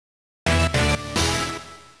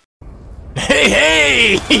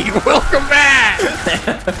Hey, welcome back!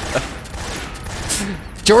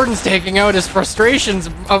 Jordan's taking out his frustrations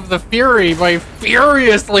of the Fury by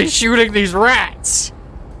furiously shooting these rats.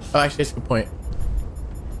 Oh, actually, that's a good point.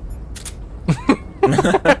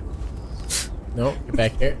 No, get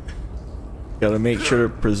back here. Gotta make sure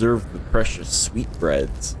to preserve the precious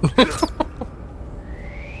sweetbreads.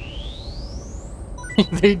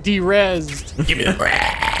 They de-rezzed. Give me the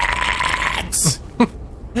rats!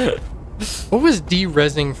 What was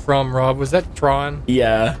de-rezzing from, Rob? Was that Tron?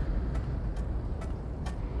 Yeah.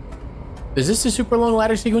 Is this a super long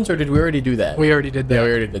ladder sequence, or did we already do that? We already did that. Yeah, we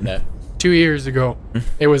already did that. 2 years ago.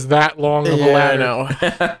 It was that long of a Yeah, ladder. I know.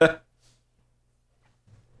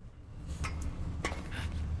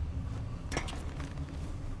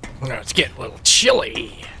 No, it's getting a little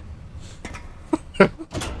chilly.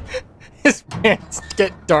 His pants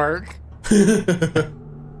get dark.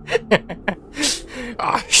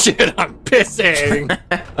 Oh shit, I'm pissing.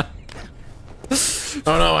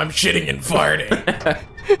 Oh no, I'm shitting and farting.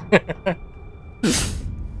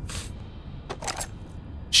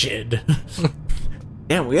 Shit.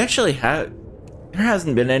 Damn, we actually had... There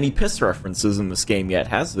hasn't been any piss references in this game yet,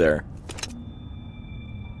 has there?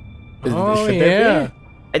 Oh Should there yeah. be?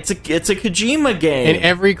 It's a Kojima game. In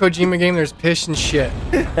every Kojima game, there's piss and shit.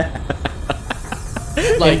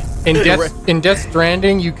 Like in Death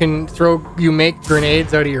Stranding, you make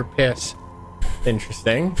grenades out of your piss.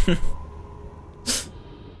 Interesting.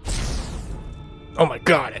 Oh my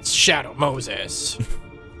god, it's Shadow Moses.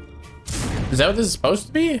 Is that what this is supposed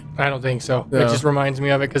to be? I don't think so. No. It just reminds me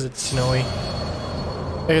of it because it's snowy.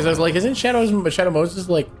 Because I was like, isn't Shadow Moses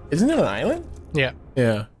like, isn't it an island? Yeah.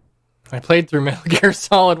 Yeah. I played through Metal Gear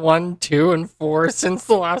Solid 1, 2, and 4 since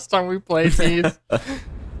the last time we played these.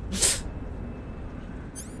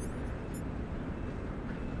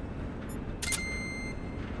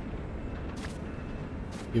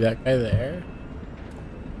 See that guy there?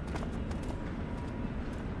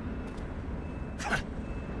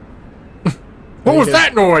 What was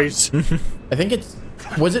that noise? I think it's...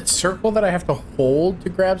 Was it circle that I have to hold to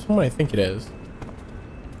grab someone? I think it is.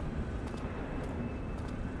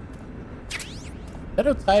 Is that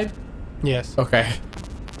outside? Yes. Okay.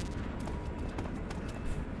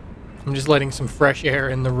 I'm just letting some fresh air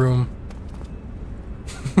in the room.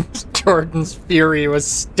 Jordan's Fury was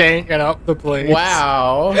stanking up the place.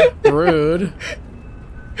 Wow. Rude.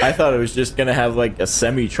 I thought it was just gonna have like a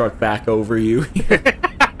semi-truck back over you.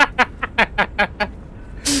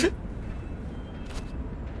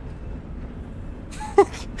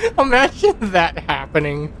 Imagine that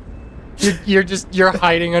happening. You're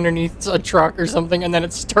hiding underneath a truck or something, and then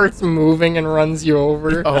it starts moving and runs you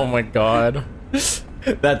over. Oh my god.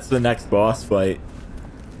 That's the next boss fight.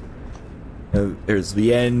 There's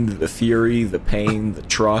the end, the fury, the pain, the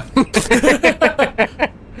truck. The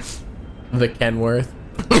Kenworth.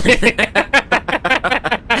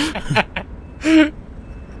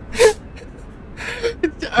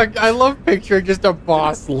 I love picturing just a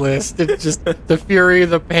boss list. It's just the Fury,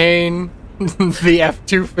 the Pain, the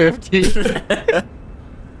F-250.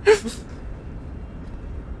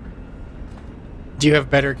 Do you have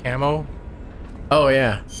better camo? Oh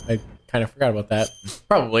yeah. I kind of forgot about that.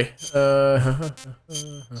 Probably. I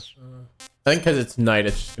think because it's night,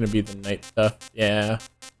 it's just gonna be the night stuff. Yeah.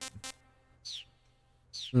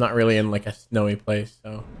 I'm not really in like a snowy place,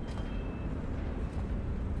 so.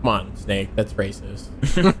 Come on, Snake. That's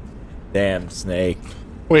racist. Damn, Snake.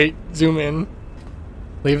 Wait, zoom in.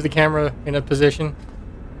 Leave the camera in a position.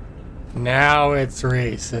 Now it's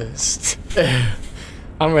racist.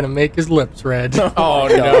 I'm gonna make his lips red. Oh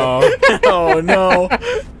no. Oh no.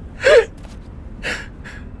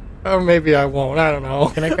 Or maybe I won't. I don't know.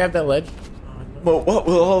 Can I grab that ledge? Well, what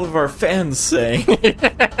will all of our fans say?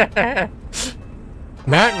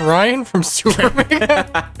 Matt and Ryan from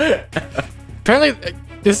Superman. Apparently,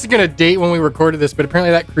 this is gonna date when we recorded this, but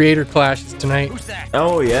apparently that creator clash is tonight.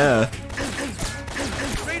 Oh yeah.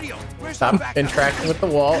 Stop interacting with the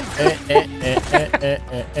wall.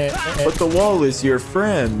 But the wall is your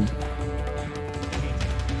friend.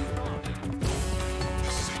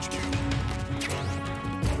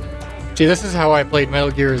 See, this is how I played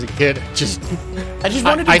Metal Gear as a kid. I just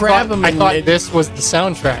wanted to grab him. I thought this was the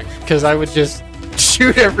soundtrack because I would just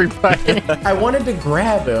shoot everybody. I wanted to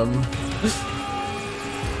grab him.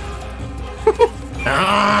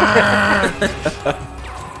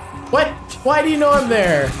 What? Why do you know I'm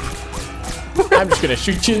there? I'm just gonna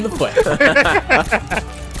shoot you in the foot.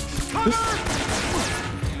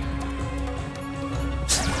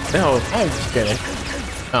 No, I'm just gonna.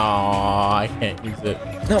 Aw, I can't use it.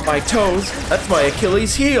 not my toes. That's my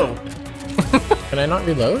Achilles heel. Can I not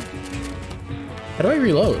reload? How do I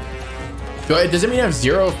reload? Does it mean I have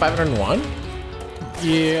 0 of 501?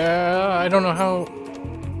 Yeah, I don't know how.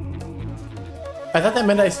 I thought that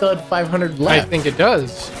meant I still had 500 left. I think it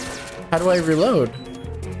does. How do I reload?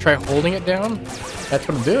 Try holding it down. That's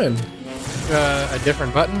what I'm doing. A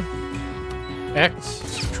different button. X,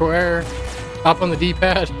 square, up on the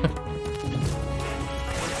D-pad.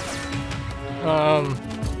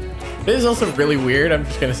 This is also really weird, I'm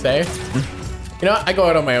just gonna say. You know what? I go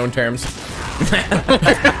out on my own terms. I'm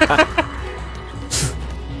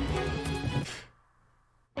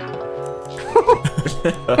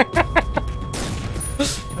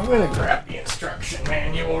gonna grab the instruction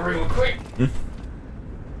manual real quick.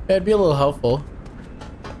 That'd be a little helpful.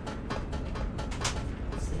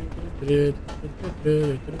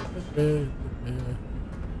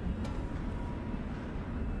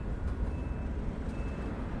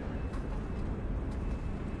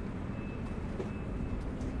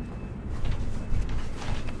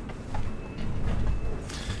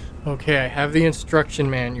 Okay, I have the instruction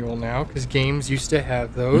manual now, because games used to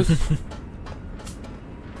have those.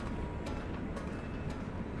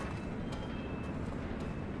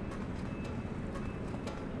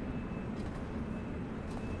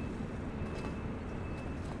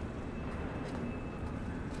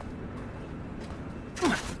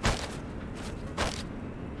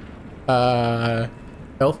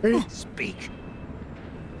 Belfry? Speak.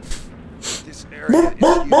 This area is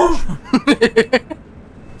huge.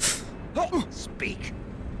 Speak.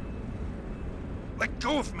 Let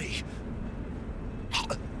go of me.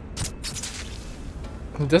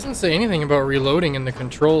 It doesn't say anything about reloading in the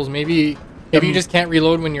controls. Maybe you just can't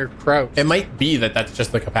reload when you're crouched. It might be that that's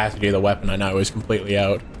just the capacity of the weapon and I was completely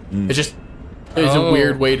out. It's just it's a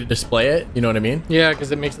weird way to display it. You know what I mean? Yeah,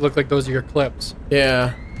 because it makes it look like those are your clips.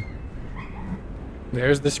 Yeah.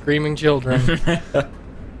 There's the screaming children.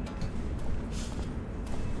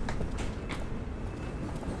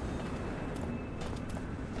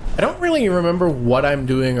 I don't really remember what I'm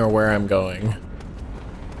doing or where I'm going.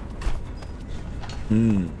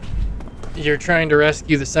 You're trying to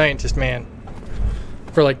rescue the scientist man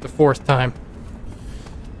for like the 4th time.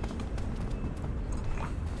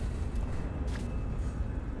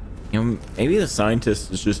 You know, maybe the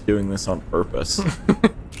scientist is just doing this on purpose.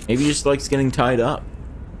 Maybe he just likes getting tied up.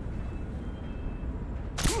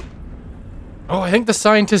 Oh, I think the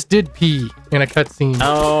scientist did pee in a cutscene.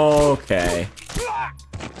 Oh, okay.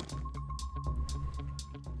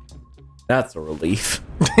 That's a relief.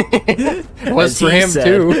 It was As for he him said.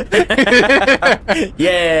 too.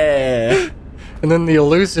 Yeah. And then the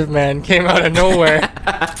elusive man came out of nowhere.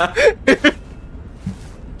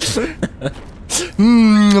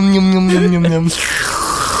 Yum, yum, yum, yum, yum, yum.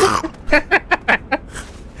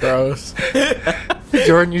 Gross.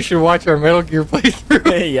 Jordan, you should watch our Metal Gear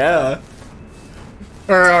playthrough. Yeah.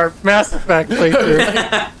 Or our Mass Effect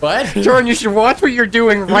playthrough. What? Jordan, you should watch what you're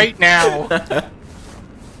doing right now.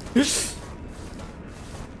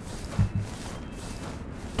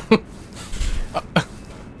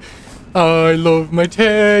 I love my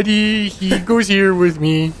teddy, he goes here with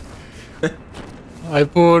me. I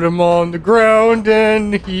put him on the ground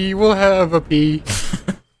and he will have a pee.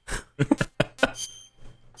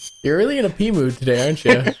 You're really in a pee mood today, aren't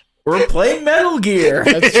you? We're playing Metal Gear.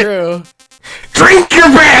 That's true. Drink your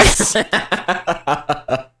piss!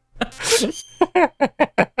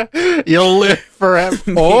 You'll live forever.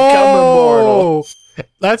 immortal.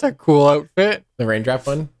 That's a cool outfit. The raindrop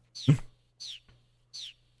one?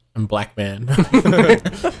 I'm Black Man.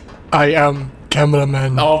 I am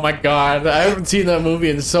cameraman. Oh my god, I haven't seen that movie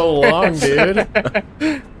in so long, dude.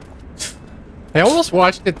 I almost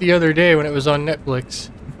watched it the other day when it was on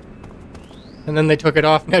Netflix. And then they took it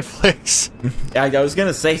off Netflix. I was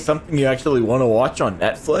gonna say something you actually want to watch on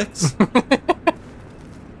Netflix.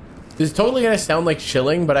 This is totally gonna sound like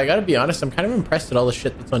shilling, but I gotta be honest, I'm kind of impressed at all the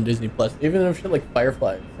shit that's on Disney Plus. Even though shit like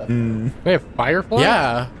Firefly and stuff. They have Firefly?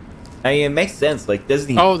 Yeah. I mean, it makes sense. Like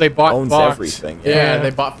Disney They bought owns Fox. everything. Yeah, they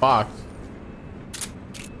bought Fox.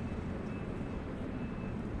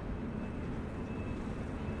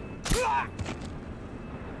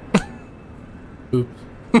 Oops.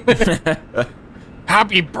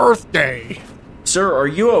 Happy birthday! Sir, are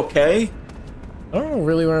you okay? I don't know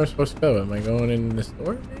really where I'm supposed to go. Am I going in the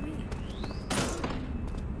store, maybe?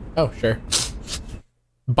 Oh, sure.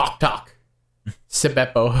 Boktok.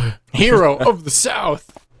 Sibepo. Hero of the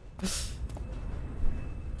South.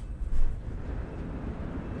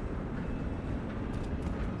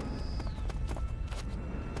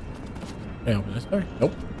 Can I open this door?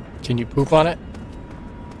 Nope. Can you poop on it?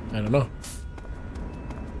 I don't know.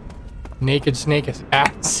 Naked Snake is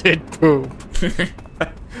acid poop.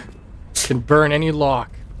 can burn any lock.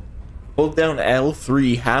 Hold down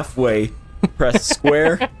L3 halfway, press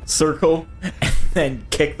square, circle, and then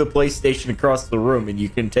kick the PlayStation across the room and you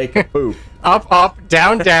can take a poop. Up, up,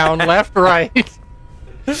 down, down, left, right.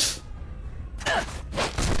 That's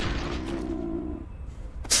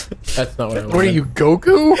not what I wanted. What are you,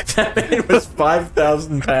 Goku? That man was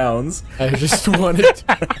 5,000 pounds. I just wanted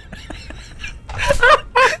to...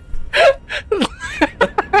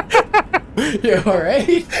 You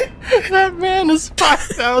alright? That man is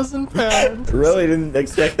 5,000 pounds. Really didn't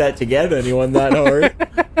expect that to get anyone that hard.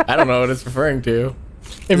 I don't know what it's referring to.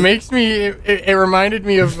 It makes me. It reminded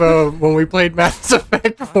me of when we played Mass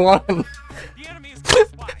Effect 1. The enemy is close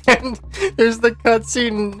by. And there's the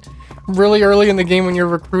cutscene really early in the game when you're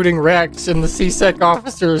recruiting Rex, and the C-Sec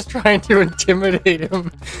officer is trying to intimidate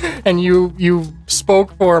him, and you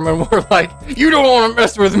spoke for him and were like, "You don't want to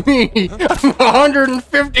mess with me. I'm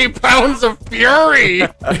 150 pounds of fury."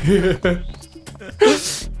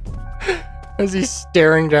 As he's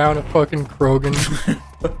staring down at fucking Krogan.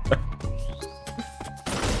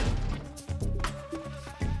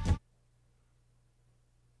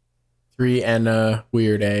 Three and a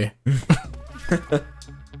weird A.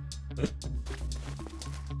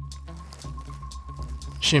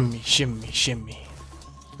 Shimmy, shimmy, shimmy.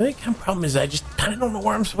 I think the problem is I just kind of don't know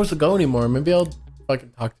where I'm supposed to go anymore. Maybe I'll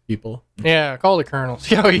fucking talk to people. Yeah, call the colonel.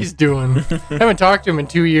 See how he's doing. Haven't talked to him in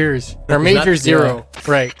 2 years. Or Major Zero.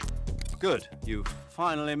 Right. Good. You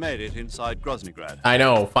finally made it inside Groznygrad. I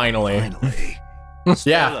know, finally. Finally.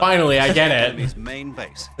 Yeah, finally, I get it. Enemy's main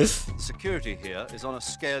base. Security here is on a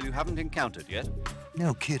scale you haven't encountered yet.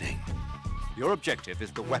 No kidding. Your objective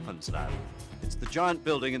is the weapons lab. It's the giant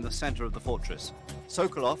building in the center of the fortress.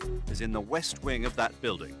 Sokolov is in the west wing of that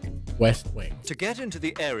building. West Wing. To get into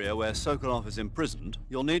the area where Sokolov is imprisoned,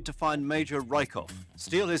 you'll need to find Major Rykov,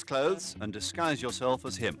 steal his clothes, and disguise yourself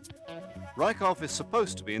as him. Rykov is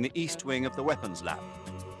supposed to be in the east wing of the weapons lab.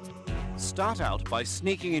 Start out by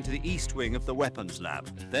sneaking into the east wing of the weapons lab,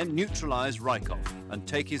 then neutralize Rykov and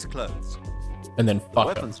take his clothes. And then The fuck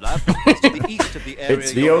him. weapons lab is to the east of the area.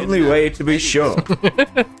 It's the you're in only now. way to be sure.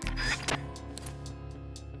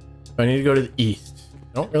 I need to go to the east.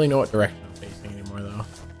 I don't really know what direction I'm facing anymore, though.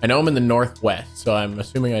 I know I'm in the northwest, so I'm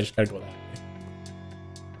assuming I just gotta go that way.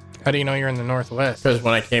 How do you know you're in the northwest? Because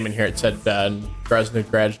when I came in here, it said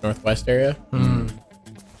Groznygrad northwest area. I'm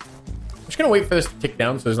just gonna wait for this to tick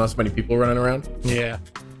down so there's not so many people running around. Yeah.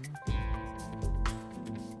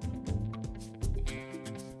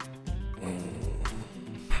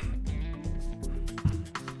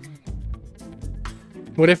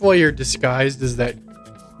 What if while you're disguised as that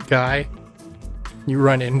guy, you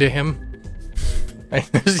run into him? And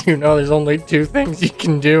as you know, there's only two things you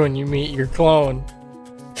can do when you meet your clone.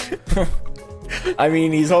 I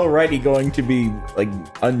mean, he's already going to be, like,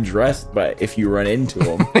 undressed, but if you run into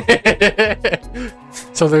him.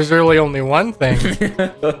 So there's really only one thing.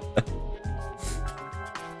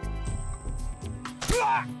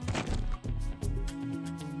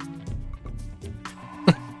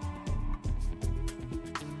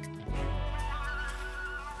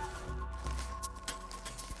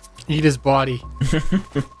 Eat his body.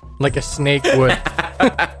 Like a snake would.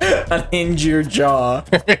 Unhinge your jaw.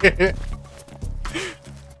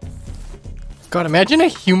 God, imagine a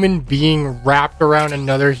human being wrapped around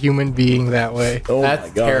another human being that way. Oh That's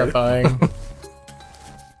my god. terrifying.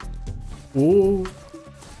 Ooh.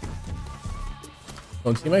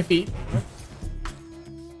 Don't see my feet.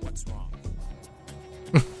 What's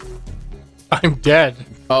wrong? I'm dead.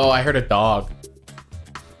 Oh, I heard a dog.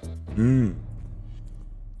 Mm.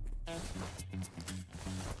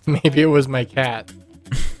 Maybe it was my cat.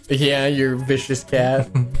 Yeah, your vicious cat.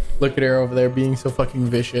 Look at her over there being so fucking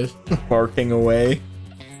vicious. Barking away.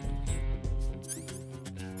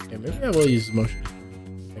 Yeah, maybe I will use the motion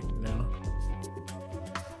detector now.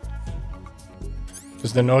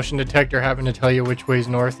 Does the motion detector happen to tell you which way's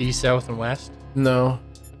north, east, south, and west? No.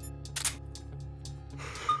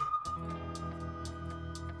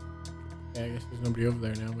 Yeah, I guess there's nobody over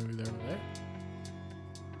there now. Maybe they're over there.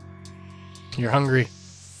 You're hungry.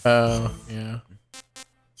 Oh, yeah.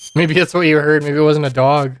 Maybe that's what you heard. Maybe it wasn't a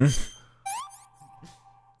dog.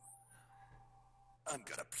 I'm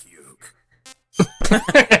gonna puke.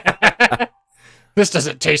 This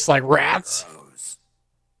doesn't taste like rats. Gross.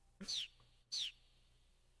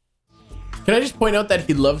 Can I just point out that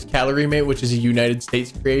he loves Calorie Mate, which is a United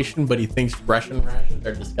States creation, but he thinks Russian rations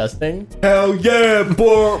are disgusting? Hell yeah,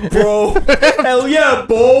 bro. Hell yeah,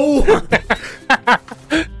 bo.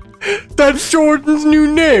 That's Jordan's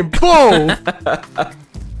new name, Bo.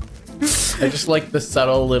 I just like the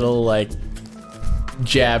subtle little, like,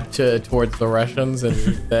 jab towards the Russians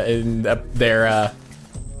and their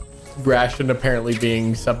ration apparently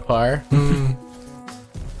being subpar.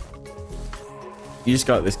 You just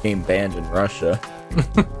got this game banned in Russia.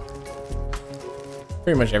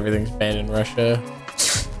 Pretty much everything's banned in Russia.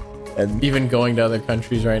 And Even going to other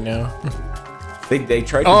countries right now. they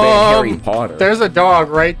tried to ban Harry Potter. There's a dog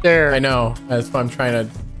right there. I know. That's why I'm trying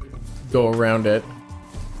to go around it.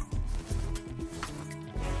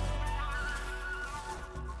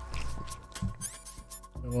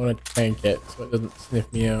 I want to tank it so it doesn't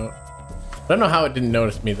sniff me out. I don't know how it didn't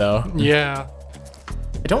notice me though. Yeah.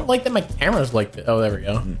 I don't like that my camera's like this. Oh, there we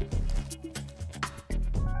go.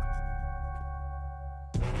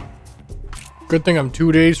 Good thing I'm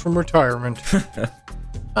 2 days from retirement.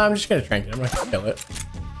 I'm just gonna trank it. I'm gonna kill it.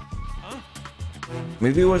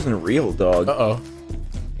 Maybe it wasn't a real dog. Uh-oh.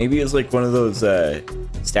 Maybe it was like one of those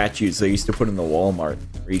statues they used to put in the Walmart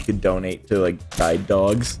where you could donate to like guide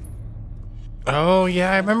dogs. Oh,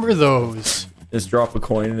 yeah, I remember those. Just drop a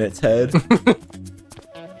coin in its head.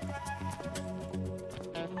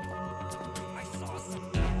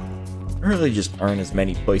 There really just aren't as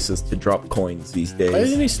many places to drop coins these Why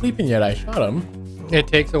isn't days. he sleeping yet? I shot him. It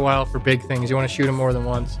takes a while for big things. You want to shoot him more than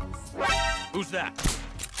once. Who's that?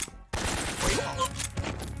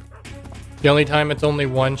 The only time it's only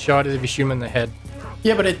one shot is if you shoot him in the head.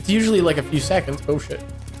 Yeah, but it's usually like a few seconds. Oh shit.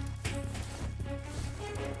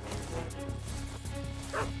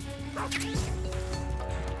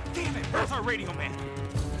 Damn it! Where's our radio man?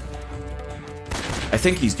 I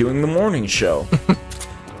think he's doing the morning show.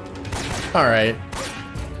 All right.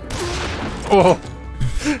 Oh.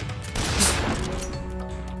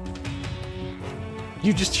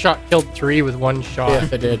 You just killed 3 with one shot.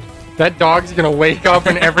 Yes, I did. That dog's gonna wake up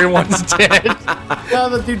and everyone's dead. No,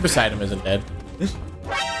 the dude beside him isn't dead.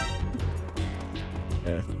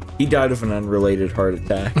 Yeah. He died of an unrelated heart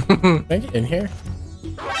attack. Can I get in here?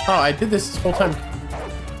 Oh, I did this whole time.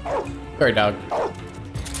 Sorry, dog.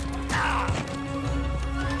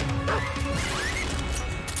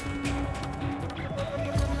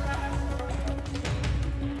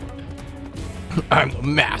 I'm the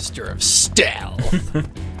master of stealth.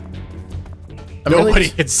 I'm Nobody really-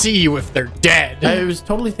 can see you if they're dead. I was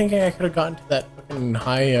totally thinking I could have gotten to that fucking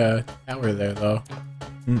high tower there, though.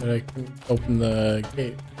 But I couldn't open the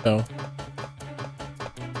gate, so.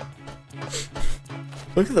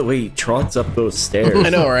 Look at the way he trots up those stairs. I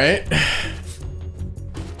know, right?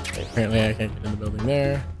 Apparently I can't get in the building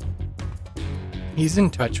there. He's in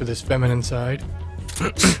touch with his feminine side.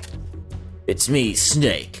 It's me,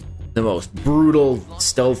 Snake, the most brutal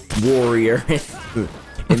stealth warrior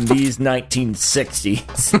in these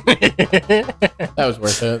 1960s. That was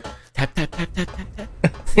worth it. Tap, tap, tap, tap, tap,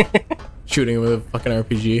 tap. Shooting him with a fucking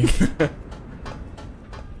RPG.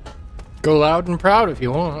 Go loud and proud if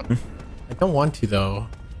you want. I don't want to, though.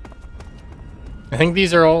 I think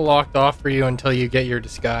these are all locked off for you until you get your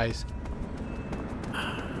disguise.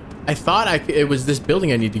 I thought it was this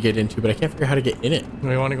building I need to get into, but I can't figure out how to get in it.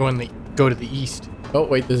 We want to go to the east. Oh,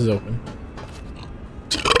 wait, this is open.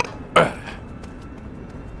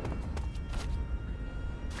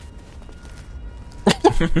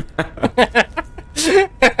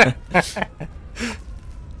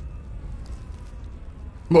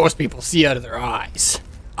 Most people see out of their eyes.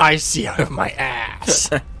 I see out of my ass.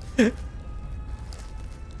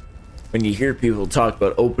 When you hear people talk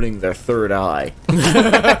about opening their third eye.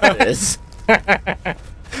 This. Can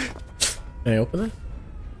I open this?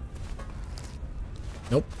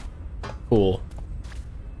 Nope. Cool.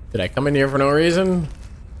 Did I come in here for no reason?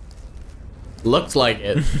 Looks like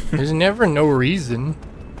it. There's never no reason.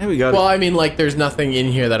 Yeah, we got Well, I mean, like, there's nothing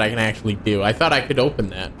in here that I can actually do. I thought I could open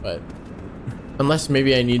that, but... Unless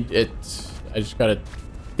maybe I need it... I just gotta...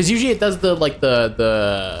 Because usually it does the, like,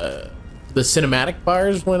 the cinematic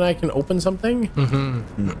bars when I can open something.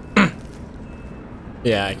 Mm-hmm.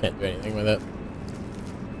 Yeah, I can't do anything with it.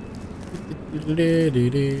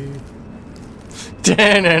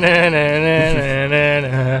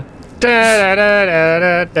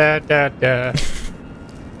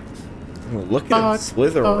 Look at him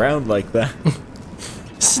slither around like that.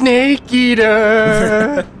 Snake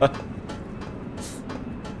eater.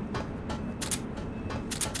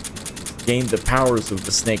 Gained the powers of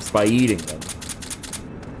the snakes by eating them.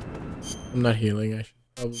 I'm not healing. I should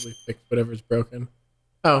probably fix whatever's broken.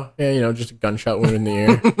 Oh, yeah, you know, just a gunshot wound in the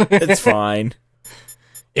ear. It's fine.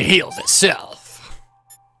 It heals itself.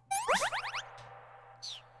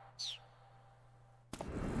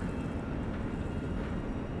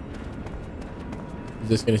 Is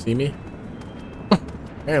this gonna see me?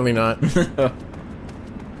 Apparently not.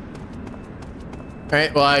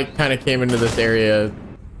 Alright, well, I kind of came into this area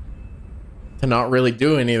to not really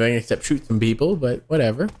do anything except shoot some people, but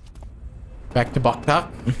whatever. Back to Boktak.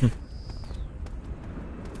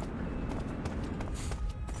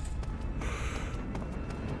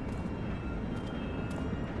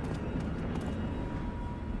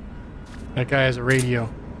 That guy has a radio.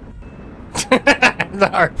 The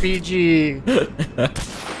RPG.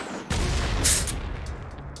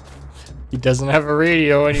 He doesn't have a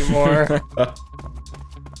radio anymore.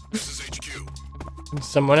 This is HQ.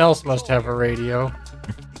 Someone else must have a radio.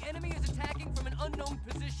 The enemy is attacking from an unknown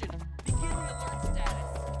position. Begin alert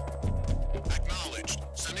status. Acknowledged.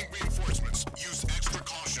 Sending reinforcements. Use extra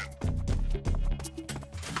caution.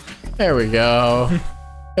 There we go.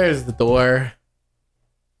 There's the door.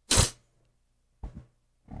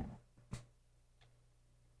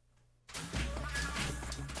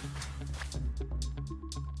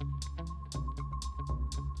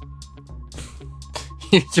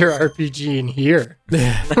 Use your RPG in here.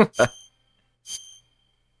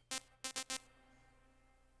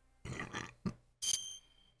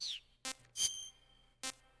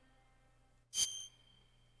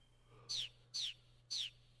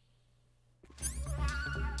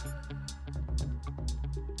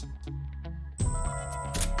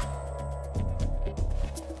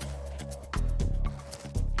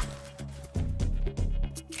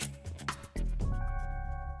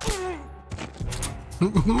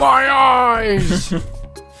 My eyes!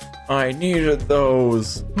 I needed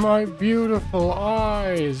those. My beautiful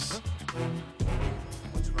eyes.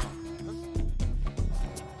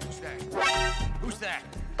 Who's that?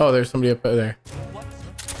 Oh, there's somebody up there.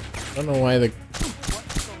 I don't know why the...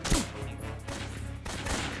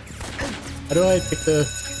 How do I take the...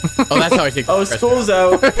 Oh, that's how I take the... Oh, school's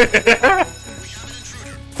out.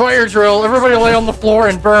 Fire drill! Everybody lay on the floor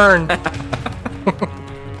and burn!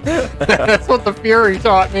 That's what the Fury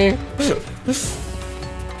taught me.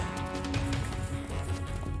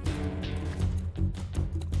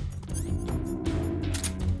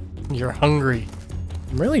 You're hungry.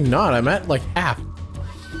 I'm really not. I'm at like half.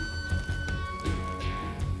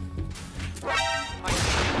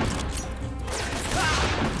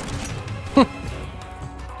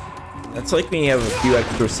 That's like when you have a few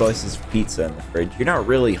extra slices of pizza in the fridge. You're not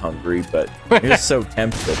really hungry, but you're just so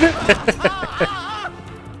tempted.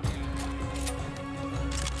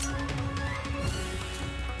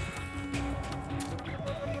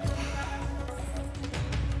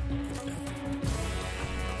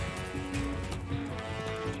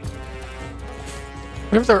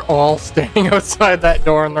 What if they're all standing outside that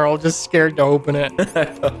door and they're all just scared to open it?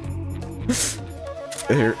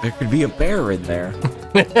 There could be a bear in there.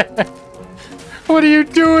 What are you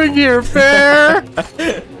doing here, bear?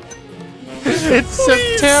 It's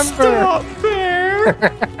September. Stop, bear.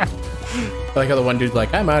 I like how the one dude's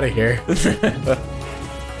like, I'm out of here.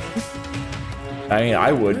 I mean,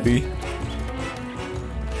 I would be.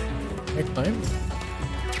 Can I climb?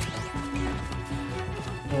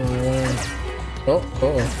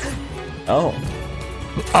 Oh.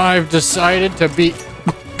 I've decided to be...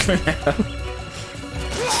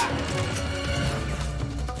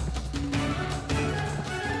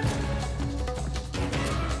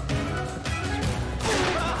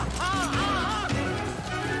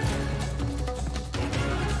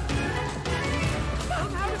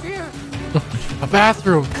 A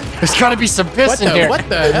bathroom. There's gotta be some piss in here. What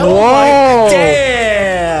the hell? Whoa!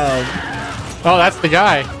 Damn! Oh, that's the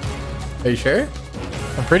guy. Are you sure?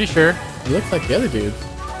 I'm pretty sure. He looks like the other dudes.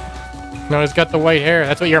 No, he's got the white hair.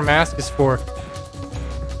 That's what your mask is for.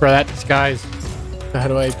 For that disguise. So how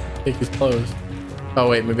do I take his clothes? Oh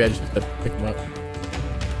wait, maybe I just have to pick him up.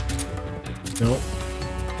 Nope.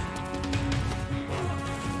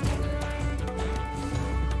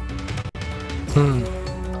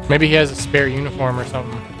 Maybe he has a spare uniform or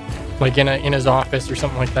something. Like in his office or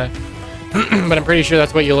something like that. But I'm pretty sure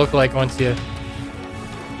that's what you look like once you...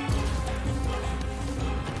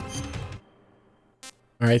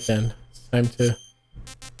 Alright then. It's time to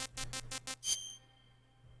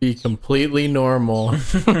be completely normal.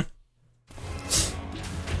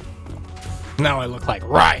 Now I look like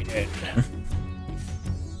Raiden.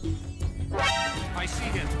 I see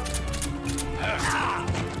him.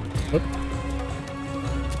 Whoop.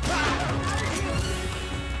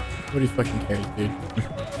 What do you fucking cares, dude?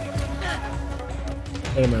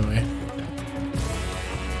 Get out of my way.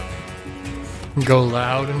 Go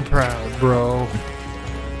loud and proud, bro.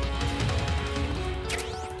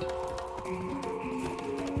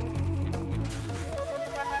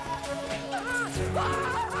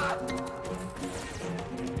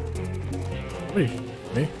 What are you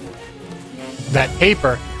me? That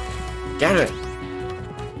paper. Get it.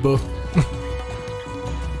 Boo.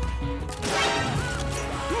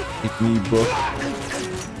 Pick me book.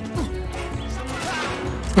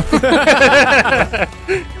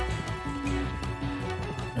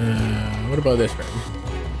 What about this room?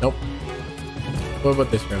 Nope. What about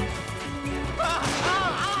this room?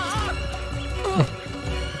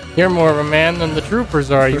 You're more of a man than the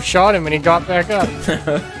troopers are. You shot him and he got back up.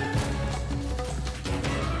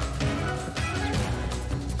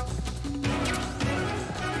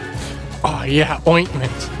 Oh yeah,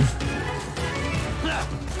 ointment.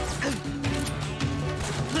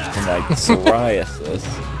 And like psoriasis.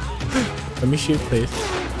 Let me shoot, please.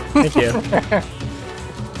 Thank you.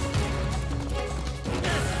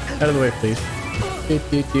 Out of the way, please.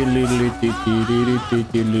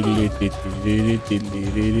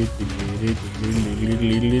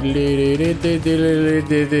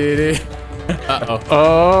 Uh-oh.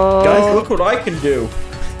 Oh. Guys, look what I can do.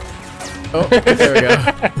 Oh, there we go.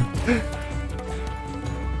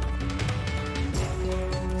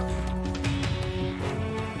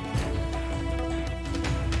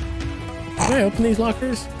 Can I open these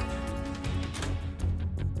lockers?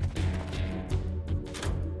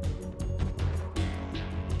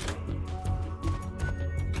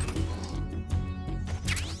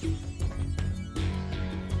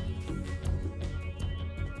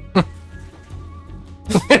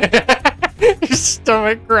 Your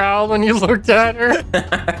stomach growled when you looked at her.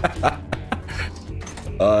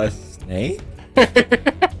 Snake?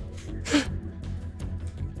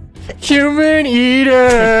 Human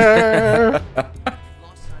eater. Lost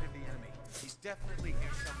sight of the enemy. He's definitely here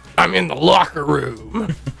somewhere. I'm in the locker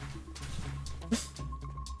room.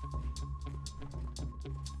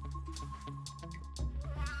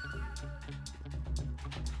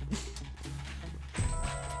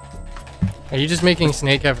 Are you just making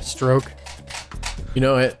Snake have a stroke You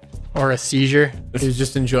know it. or a seizure? He was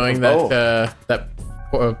just enjoying that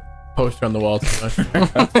poster on the wall too much.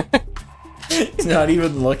 He's not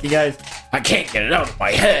even looking at it. I can't get it out of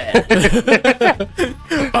my head.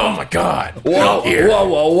 Oh my god! Whoa, whoa,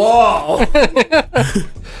 whoa,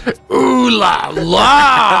 whoa. Ooh la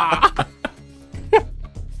la!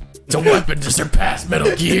 It's a weapon to surpass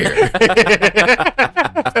Metal Gear.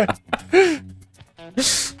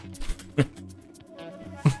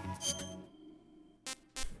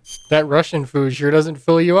 That Russian food sure doesn't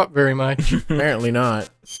fill you up very much. Apparently not.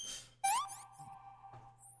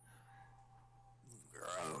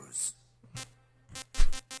 Gross.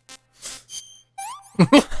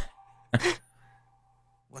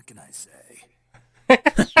 What can I say?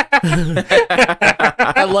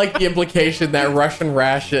 I like the implication that Russian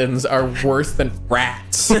rations are worse than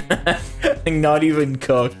rats. Not even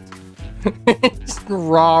cooked. Just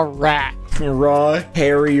raw rat. Raw,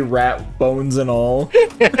 hairy rat bones and all.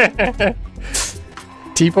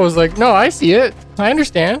 T-Po's like, no, I see it. I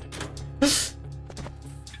understand.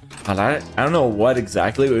 And I don't know what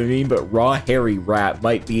exactly it would mean, but raw, hairy rat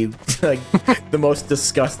might be like the most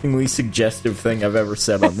disgustingly suggestive thing I've ever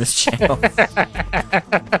said on this channel.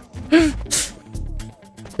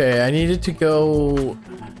 Okay, I needed to go.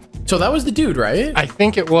 So that was the dude, right? I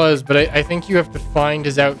think it was, but I think you have to find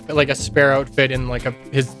his outfit, like a spare outfit in like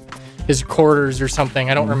his quarters or something.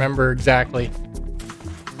 I don't remember exactly.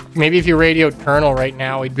 Maybe if you radioed Colonel right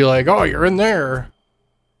now, he'd be like, oh, you're in there.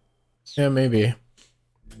 Yeah, maybe.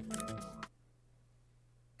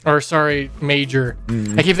 Or sorry, Major.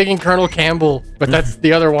 I keep thinking Colonel Campbell, but that's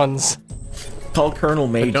the other ones. Call Colonel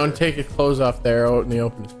But Major. don't take your clothes off there out in the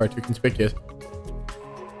open. It's far too conspicuous.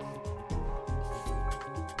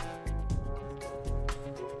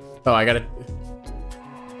 Oh, I gotta...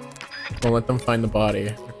 We'll let them find the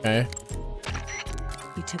body, okay?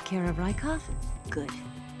 You took care of Rykov? Good.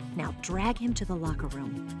 Now drag him to the locker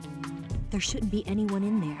room. There shouldn't be anyone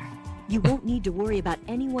in there. You won't need to worry about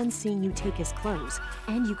anyone seeing you take his clothes,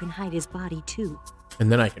 and you can hide his body too.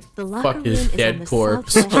 And then I can The locker fuck room his is on dead the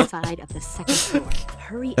corpse. southwest side of the second floor.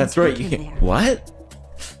 Hurry That's and right, take you him can... there. What?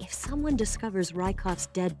 If someone discovers Rykov's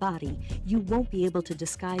dead body, you won't be able to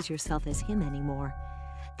disguise yourself as him anymore.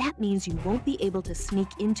 That means you won't be able to sneak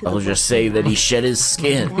into the I'll just say that he shed his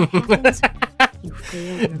skin. When that happens, you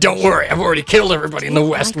fail your Don't mission. worry, I've already killed everybody in the Take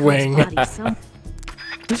West Rykov's Wing. body some-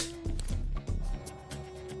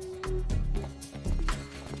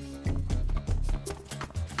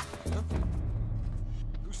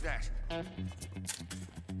 Who's that?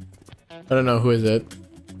 I don't know, who is it?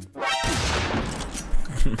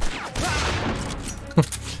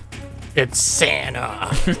 It's Santa.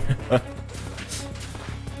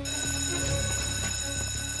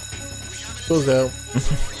 Goes out.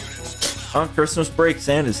 On Christmas break,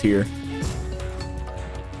 Santa's here.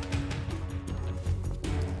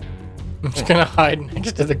 I'm just gonna hide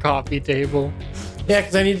next to the coffee table. Yeah,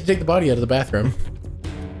 because I need to take the body out of the bathroom.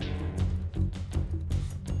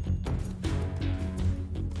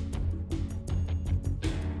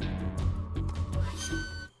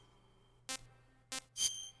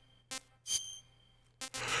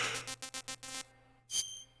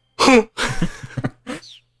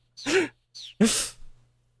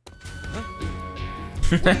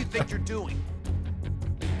 What do you think you're doing?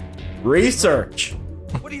 Research.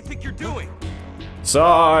 What do you think you're doing?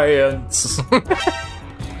 Science. What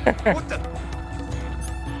the?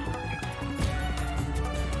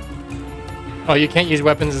 Oh, you can't use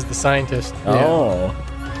weapons as the scientist. Oh.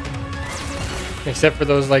 Except for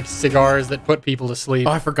those, like, cigars that put people to sleep.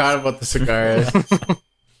 Oh, I forgot about the cigars.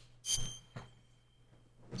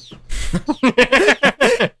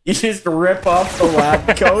 You just rip off the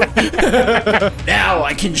lab coat. Now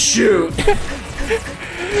I can shoot.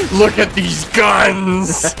 Look at these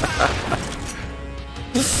guns!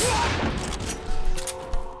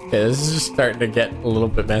 Okay, this is just starting to get a little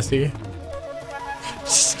bit messy.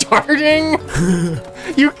 Starting?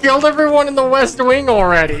 You killed everyone in the West Wing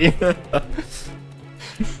already.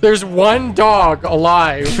 There's one dog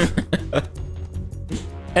alive.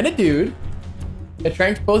 And a dude. I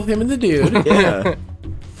tranked both him and the dude. Yeah.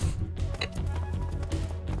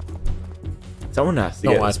 Someone has to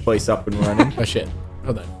Don't get watch. this place up and running. Oh shit.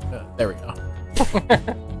 Hold on. There we go.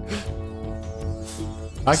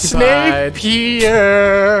 Snake Occupied.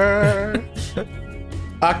 Pier.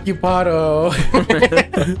 Occupado.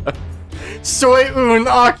 Soy un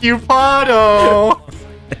occupado.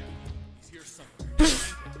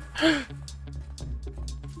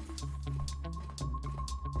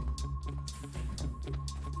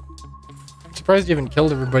 I'm surprised you haven't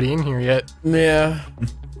killed everybody in here yet. Yeah.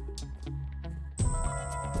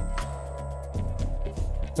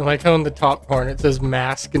 I like how in the top corner it says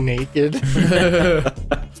mask naked.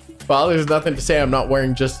 Well, there's nothing to say. I'm not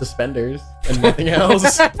wearing just suspenders and nothing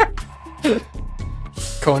else.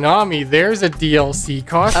 Konami, there's a DLC I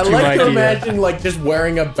costume like to idea. imagine like just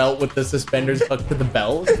wearing a belt with the suspenders hooked to the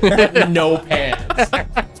belt, and no pants,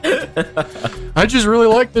 I just really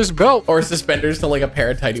like this belt. or suspenders to like a pair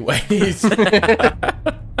of tidy whities.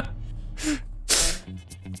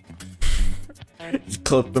 Just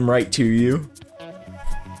clip them right to you.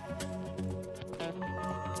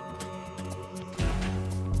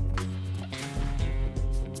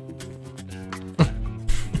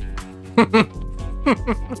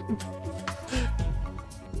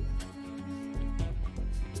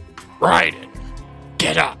 Raiden,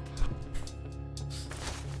 get up.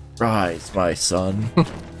 Rise, my son.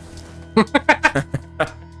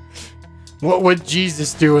 What would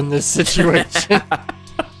Jesus do in this situation?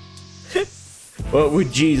 What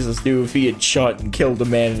would Jesus do if he had shot and killed a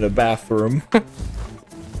man in a bathroom?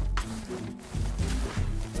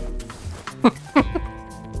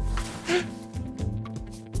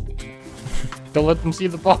 Don't let them see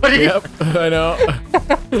the body. Yep, I know.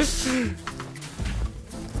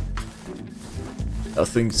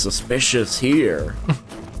 Nothing suspicious here.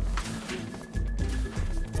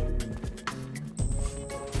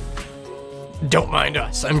 Don't mind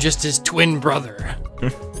us. I'm just his twin brother.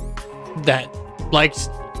 That likes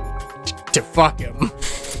to fuck him.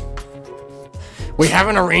 We have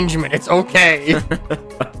an arrangement. It's okay.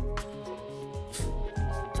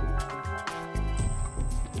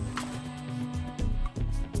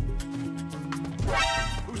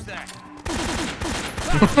 Who's that?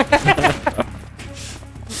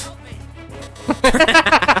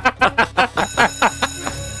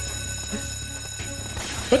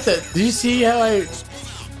 What the? Do you see how I?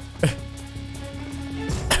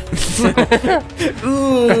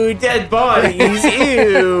 Ooh, dead bodies.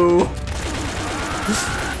 Ew.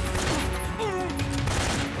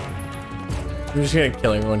 I'm just gonna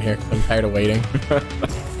kill everyone here because I'm tired of waiting.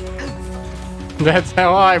 That's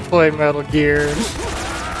how I play Metal Gear.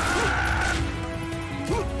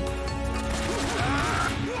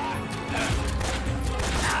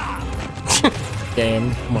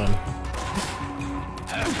 Game, come on.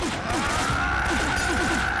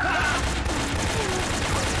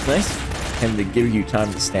 Nice of him to give you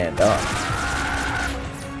time to stand up.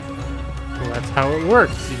 Well, that's how it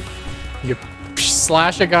works. You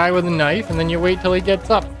slash a guy with a knife, and then you wait till he gets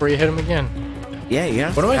up before you hit him again. Yeah,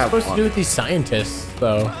 yeah. What am I supposed to do with these scientists,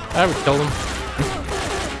 though? I would kill them.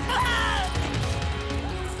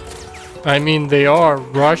 I mean, they are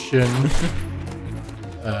Russian.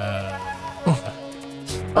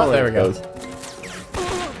 Oh, there we go. Did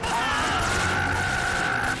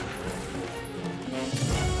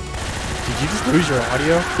you just lose your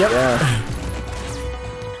audio? Yep. Yeah.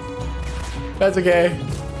 That's okay.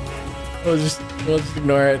 We'll just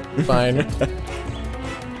ignore it. Fine.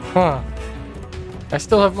 Huh. I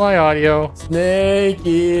still have my audio. Snake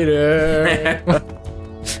eater.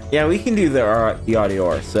 Yeah, we can do the audio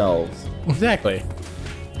ourselves. Exactly.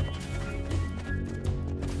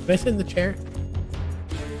 Can I sit in the chair?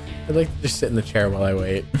 I'd like to just sit in the chair while I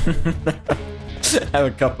wait. Have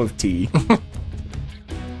a cup of tea.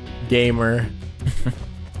 Gamer.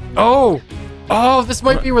 Oh! Oh, this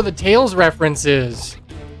might be where the Tales reference is.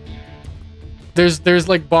 There's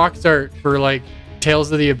like box art for like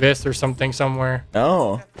Tales of the Abyss or something somewhere.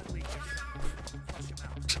 Oh.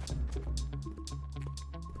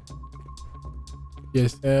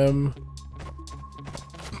 Yes,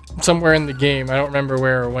 Somewhere in the game. I don't remember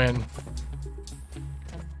where or when.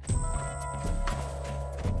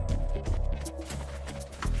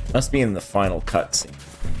 Must be in the final cutscene.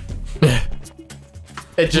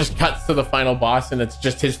 it just cuts to the final boss and it's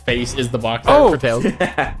just his face is the box art for Tails.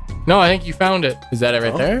 No, I think you found it. Is that it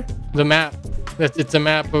right there? The map. It's a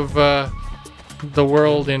map of the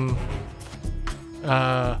world in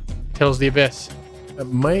Tales of the Abyss. It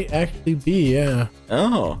might actually be, yeah.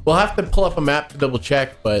 Oh. We'll have to pull up a map to double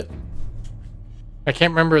check, but I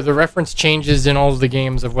can't remember. The reference changes in all of the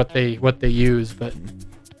games of what they use, but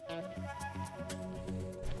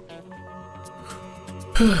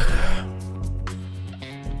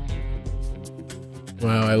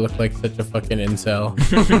wow, I look like such a fucking incel.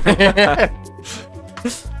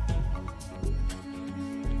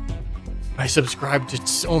 I subscribe to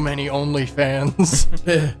so many OnlyFans.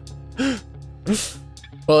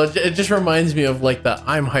 Well, it just reminds me of like the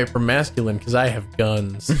I'm hyper masculine because I have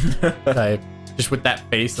guns type, just with that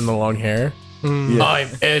face and the long hair. Yeah. I'm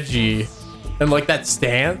edgy, and like that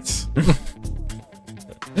stance.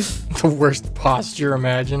 The worst posture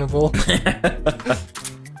imaginable.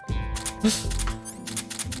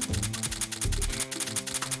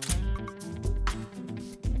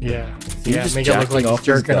 Yeah. He Yeah, just make it look like he's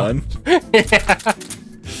jerking off.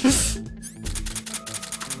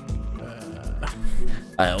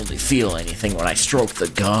 I only feel anything when I stroke the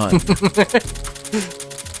gun.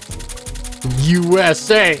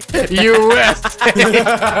 USA! USA!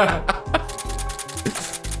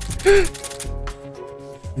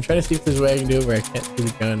 I'm trying to see if there's a way I can do it where I can't see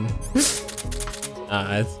the gun.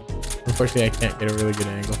 Unfortunately, I can't get a really good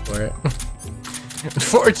angle for it.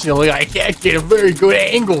 Unfortunately, I can't get a very good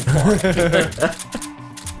angle for it.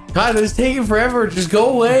 God, it's taking forever. Just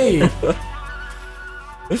go away.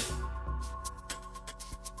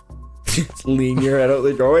 Just lean your head out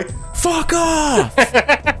the doorway. Fuck off!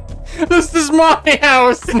 This is my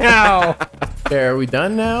house now! There, are we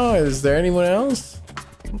done now? Is there anyone else?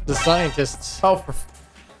 The scientists. Oh,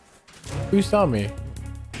 who saw me?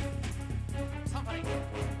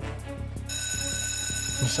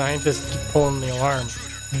 The scientists keep pulling the alarm.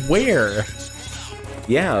 Where?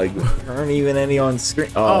 Yeah, like, there aren't even any on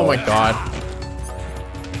screen. Oh my god.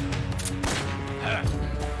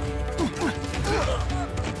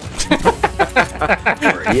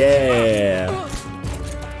 Yeah.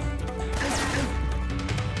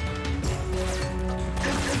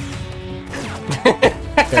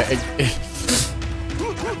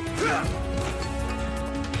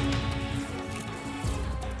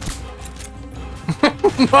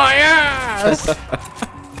 My ass!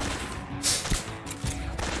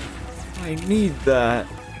 I need that.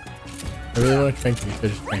 I really want to thank you, so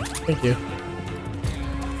just thank you.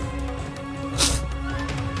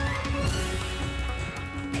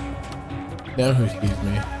 Now who sees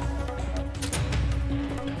me?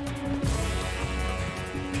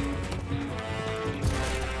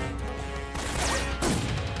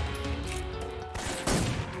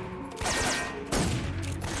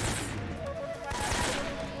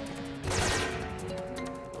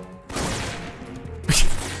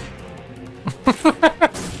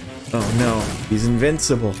 Oh no, he's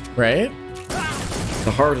invincible. Right?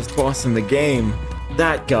 The hardest boss in the game.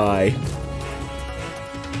 That guy.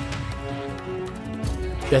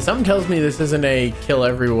 Yeah, something tells me this isn't a kill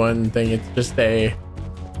everyone thing. It's just a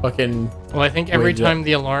fucking... Well, I think every Wage up. time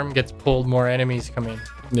the alarm gets pulled, more enemies come in.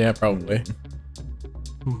 Yeah, probably.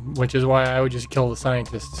 Which is why I would just kill the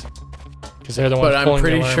scientists. Because they're the ones But I'm pulling the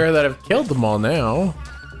pretty alarm. sure that I've killed them all now.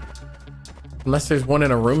 Unless there's one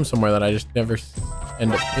in a room somewhere that I just never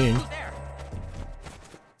end up seeing.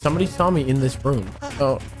 Somebody saw me in this room.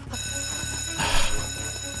 Oh.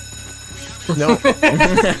 No.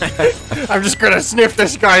 I'm just gonna sniff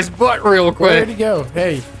this guy's butt real Where'd quick. he go?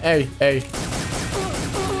 Hey, hey, hey.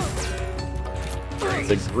 It's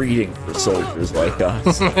a greeting for soldiers like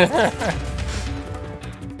us.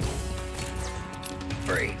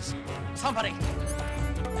 Freeze! Somebody!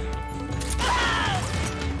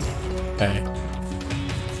 Hey.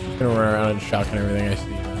 I'm gonna run around and shotgun everything I see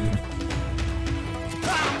then.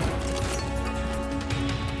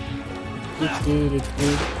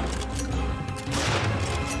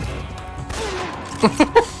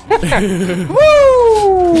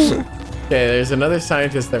 Woo! Okay, there's another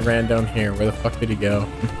scientist that ran down here. Where the fuck did he go?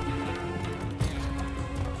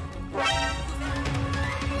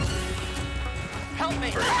 Help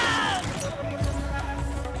me!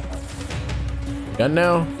 Done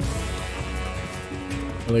now?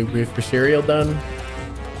 Are we for cereal done?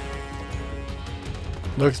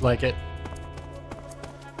 Looks like it.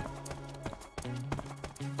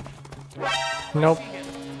 Nope.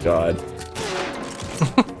 God.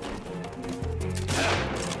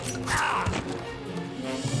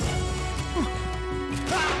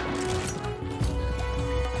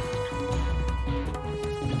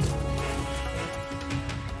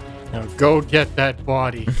 Now go get that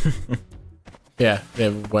body. Yeah,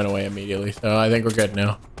 it went away immediately, so I think we're good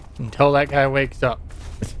now. Until that guy wakes up.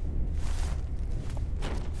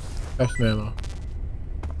 Custom ammo.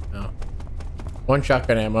 No. One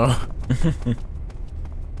shotgun ammo.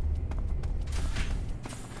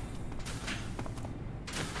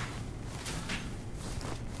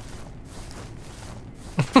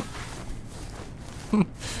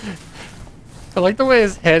 I like the way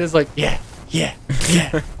his head is like, yeah, yeah,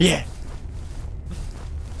 yeah, yeah.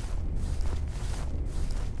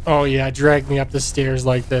 Oh yeah, drag me up the stairs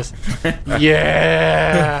like this.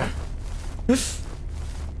 Yeah.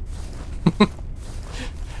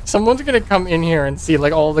 Someone's gonna come in here and see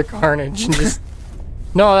like all the carnage and just.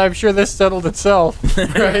 No, I'm sure this settled itself.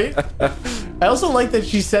 Right? I also like that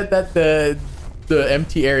she said that the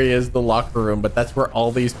empty area is the locker room, but that's where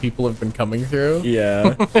all these people have been coming through.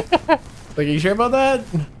 Yeah. Like, are you sure about that?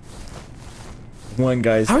 One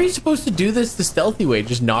guy's. How are you supposed to do this the stealthy way?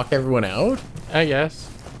 Just knock everyone out? I guess.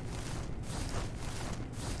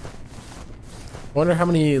 I wonder how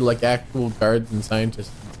many like actual guards and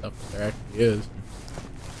scientists and stuff there actually is.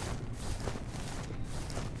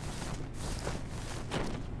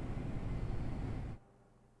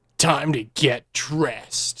 Time to get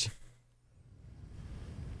dressed.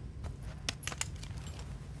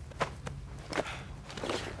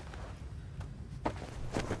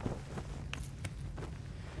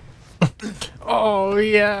 Oh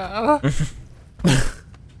yeah.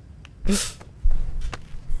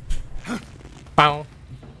 Bow,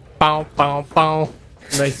 bow, bow, bow.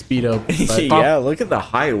 Nice speed up. But Yeah, look at the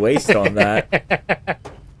high waist on that.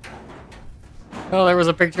 Oh, there was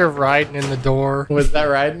a picture of Raiden in the door. was that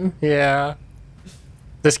Raiden? Yeah.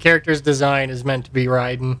 This character's design is meant to be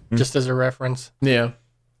Raiden, just as a reference. Yeah.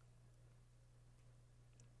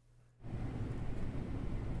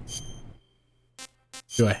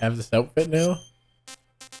 Do I have this outfit now?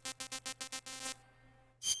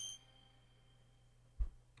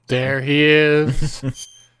 There he is.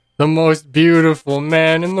 The most beautiful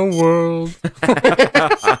man in the world.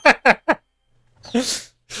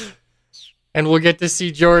 And we'll get to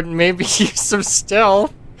see Jordan maybe use some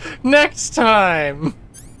stealth next time.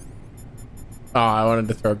 Oh, I wanted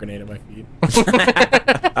to throw a grenade at my feet.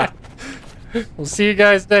 We'll see you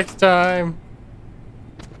guys next time.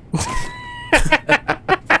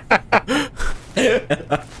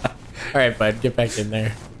 Alright, bud, get back in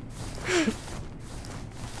there.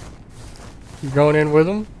 You going in with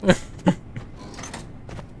him?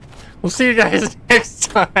 We'll see you guys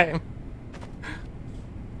next time.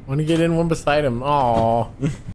 I want to get in one beside him. Aww.